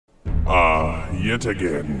yet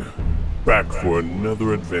again. Back for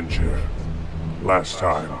another adventure. Last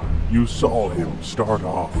time, you saw him start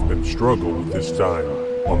off and struggle with his time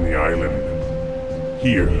on the island.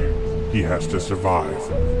 Here, he has to survive,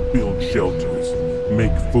 build shelters,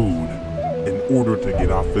 make food. In order to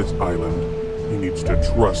get off this island, he needs to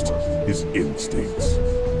trust his instincts.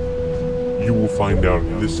 You will find out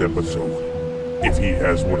in this episode if he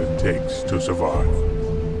has what it takes to survive.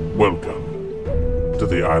 Welcome to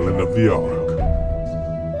the Island of the Ark.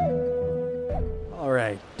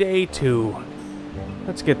 Alright, day 2.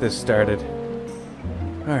 Let's get this started.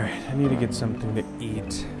 Alright, I need to get something to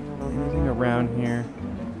eat. Anything around here?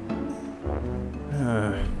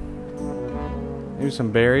 Maybe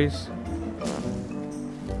some berries?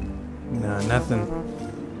 No, nothing.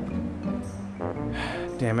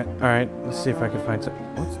 Damn it. Alright, let's see if I can find some.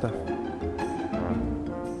 What's the...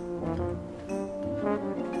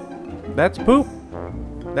 That's poop.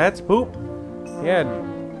 That's poop. Yeah,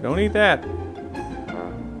 don't eat that.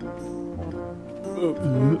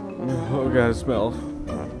 Oh god, it smells.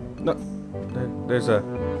 No, there's a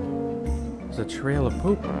trail of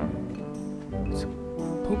poop. It's a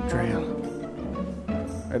poop trail.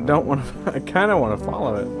 I don't want to. I kind of want to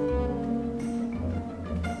follow it.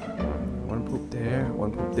 One poop there.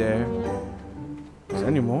 One poop there. Is there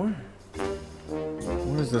any more?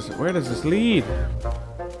 What is this? Where does this lead?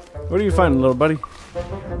 What are you finding, little buddy?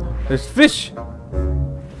 There's fish!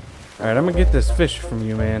 Alright, I'm gonna get this fish from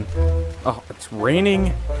you, man. Oh, it's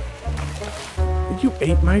raining. You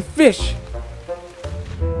ate my fish!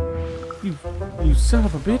 You son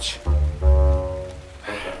of a bitch.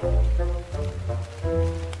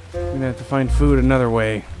 I'm gonna have to find food another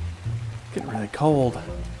way. It's getting really cold.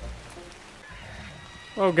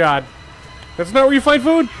 Oh god. That's not where you find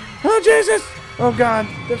food? Oh Jesus! Oh god,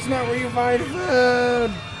 that's not where you find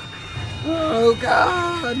food! Oh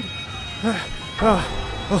god!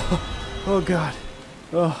 Oh god.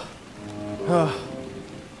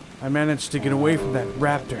 I managed to get away from that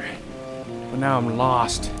raptor, but now I'm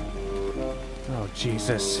lost. Oh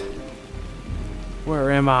Jesus.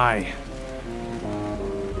 Where am I?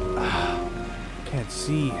 Can't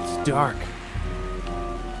see, it's dark.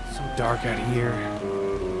 It's so dark out here.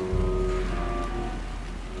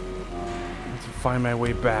 I have to find my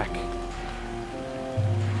way back.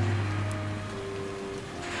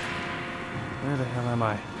 Where the hell am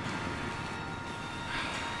I?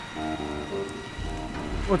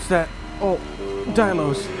 What's that? Oh,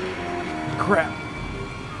 Dilos. Crap.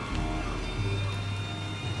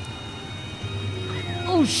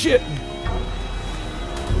 Oh shit!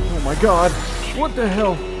 Oh my god. What the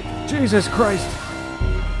hell? Jesus Christ.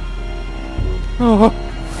 Oh.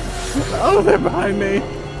 Oh, they're behind me.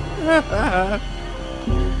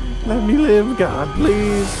 Let me live, God,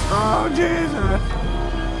 please. Oh, Jesus.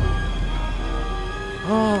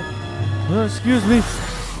 Oh, excuse me.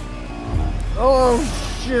 Oh,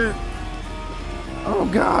 shit. Oh,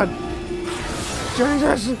 God.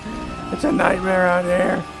 Jesus. It's a nightmare out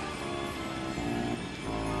here.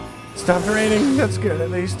 It stopped raining. That's good, at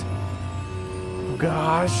least. Oh,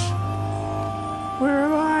 gosh. Where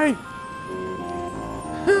am I?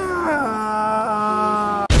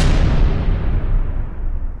 Ah.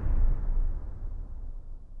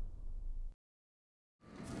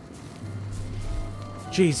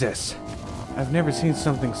 Jesus. I've never seen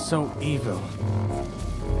something so evil.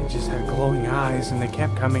 They just had glowing eyes and they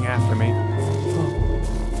kept coming after me.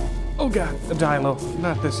 Oh god, a Dilo.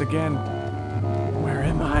 Not this again. Where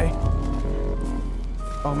am I?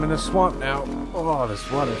 Oh, I'm in a swamp now. Oh,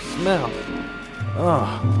 this water smell.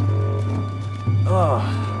 Oh. Oh.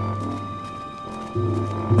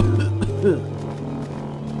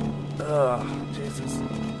 Oh, Jesus.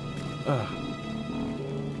 Ugh.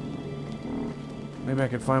 Maybe I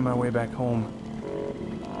could find my way back home.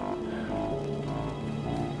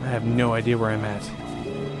 I have no idea where I'm at.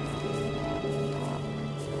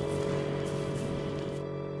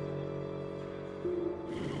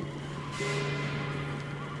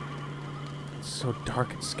 It's so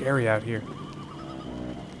dark and scary out here.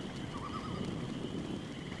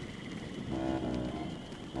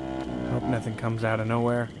 I hope nothing comes out of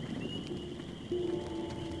nowhere.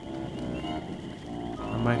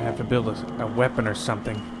 I might have to build a weapon or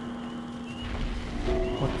something.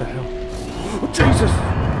 What the hell? Oh, Jesus!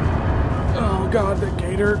 Oh god, the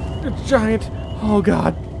gator! It's giant! Oh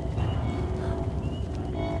god!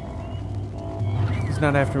 He's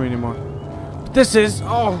not after me anymore. But this is...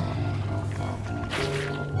 Oh!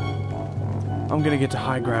 I'm gonna get to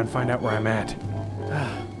high ground, find out where I'm at.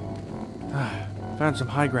 Found some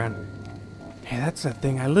high ground. Hey, that's that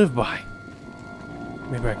thing I live by.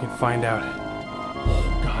 Maybe I can find out.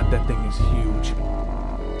 Oh god. that thing is huge.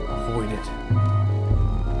 Avoid it.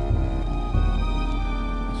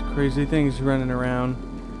 There's crazy things running around.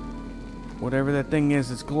 Whatever that thing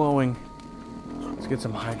is, it's glowing. Let's get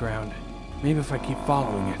some high ground. Maybe if I keep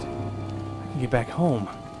following it, I can get back home.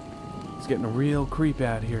 It's getting real creepy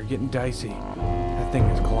out here, getting dicey. That thing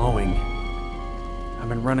is glowing. I've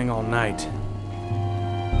been running all night.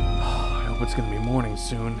 I hope it's gonna be morning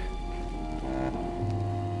soon.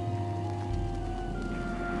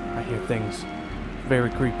 I hear things. Very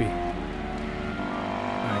creepy.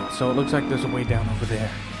 Alright, so it looks like there's a way down over there.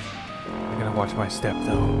 I'm gonna watch my step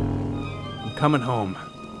though. I'm coming home.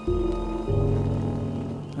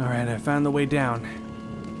 Alright, I found the way down.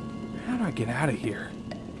 How do I get out of here?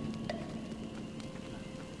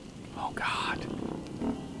 Oh God.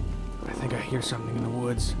 I think I hear something in the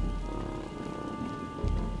woods.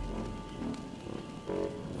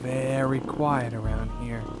 Very quiet around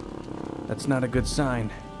here. That's not a good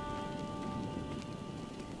sign.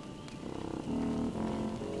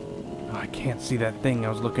 Oh, I can't see that thing I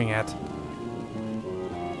was looking at.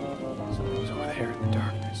 Something's over there in the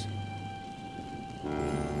darkness.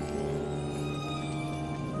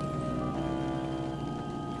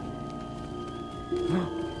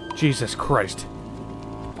 Jesus Christ.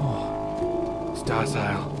 Oh, it's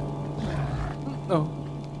docile. Oh.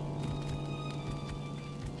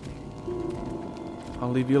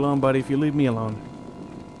 I'll leave you alone, buddy, if you leave me alone.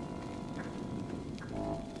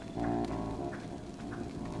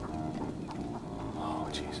 Oh,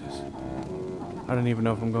 Jesus. I don't even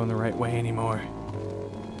know if I'm going the right way anymore.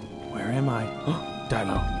 Where am I? Oh,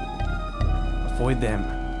 Dilo. Avoid them.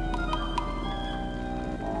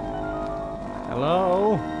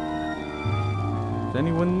 Hello? Is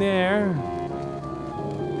anyone there?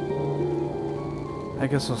 I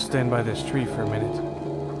guess I'll stand by this tree for a minute.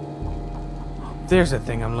 There's the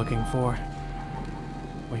thing I'm looking for.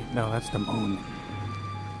 Wait, no, that's the moon.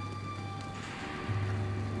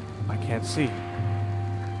 I can't see.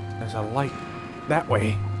 There's a light that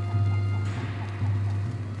way.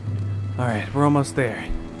 Alright, we're almost there.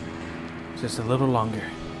 Just a little longer.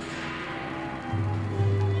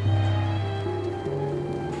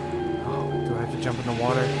 Jump in the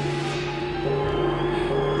water.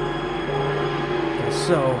 Guess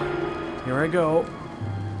so. Here I go.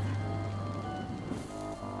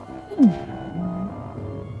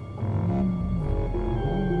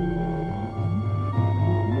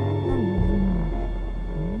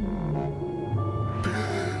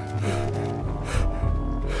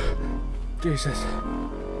 Jesus.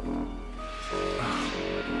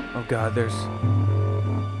 Oh God, there's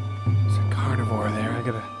a carnivore there.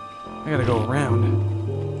 I gotta go around.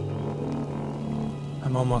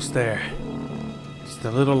 I'm almost there. Just a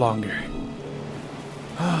little longer.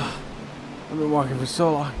 I've been walking for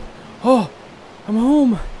so long. Oh, I'm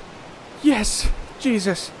home. Yes,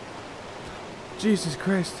 Jesus. Jesus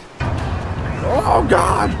Christ. Oh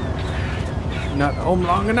God. Not home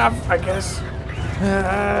long enough, I guess.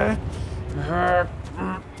 I'm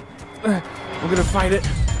gonna fight it.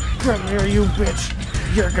 Come here, you bitch.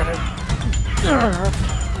 You're gonna.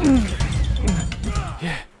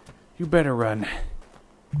 Yeah, you better run.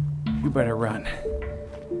 You better run.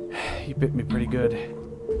 You bit me pretty good.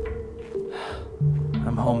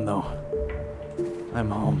 I'm home, though. I'm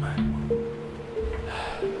home.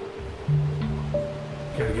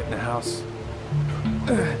 Gotta get in the house.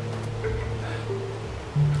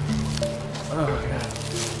 Oh, God.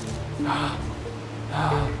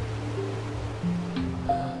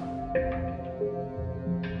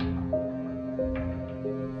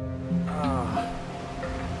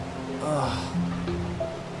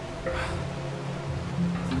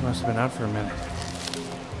 Must have been out for a minute.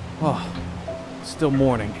 Oh, it's still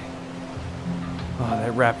morning. Oh,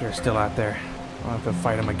 that raptor's still out there. I'll have to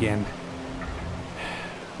fight him again.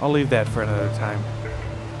 I'll leave that for another time.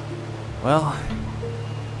 Well,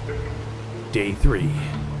 day 3.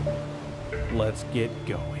 Let's get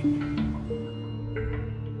going.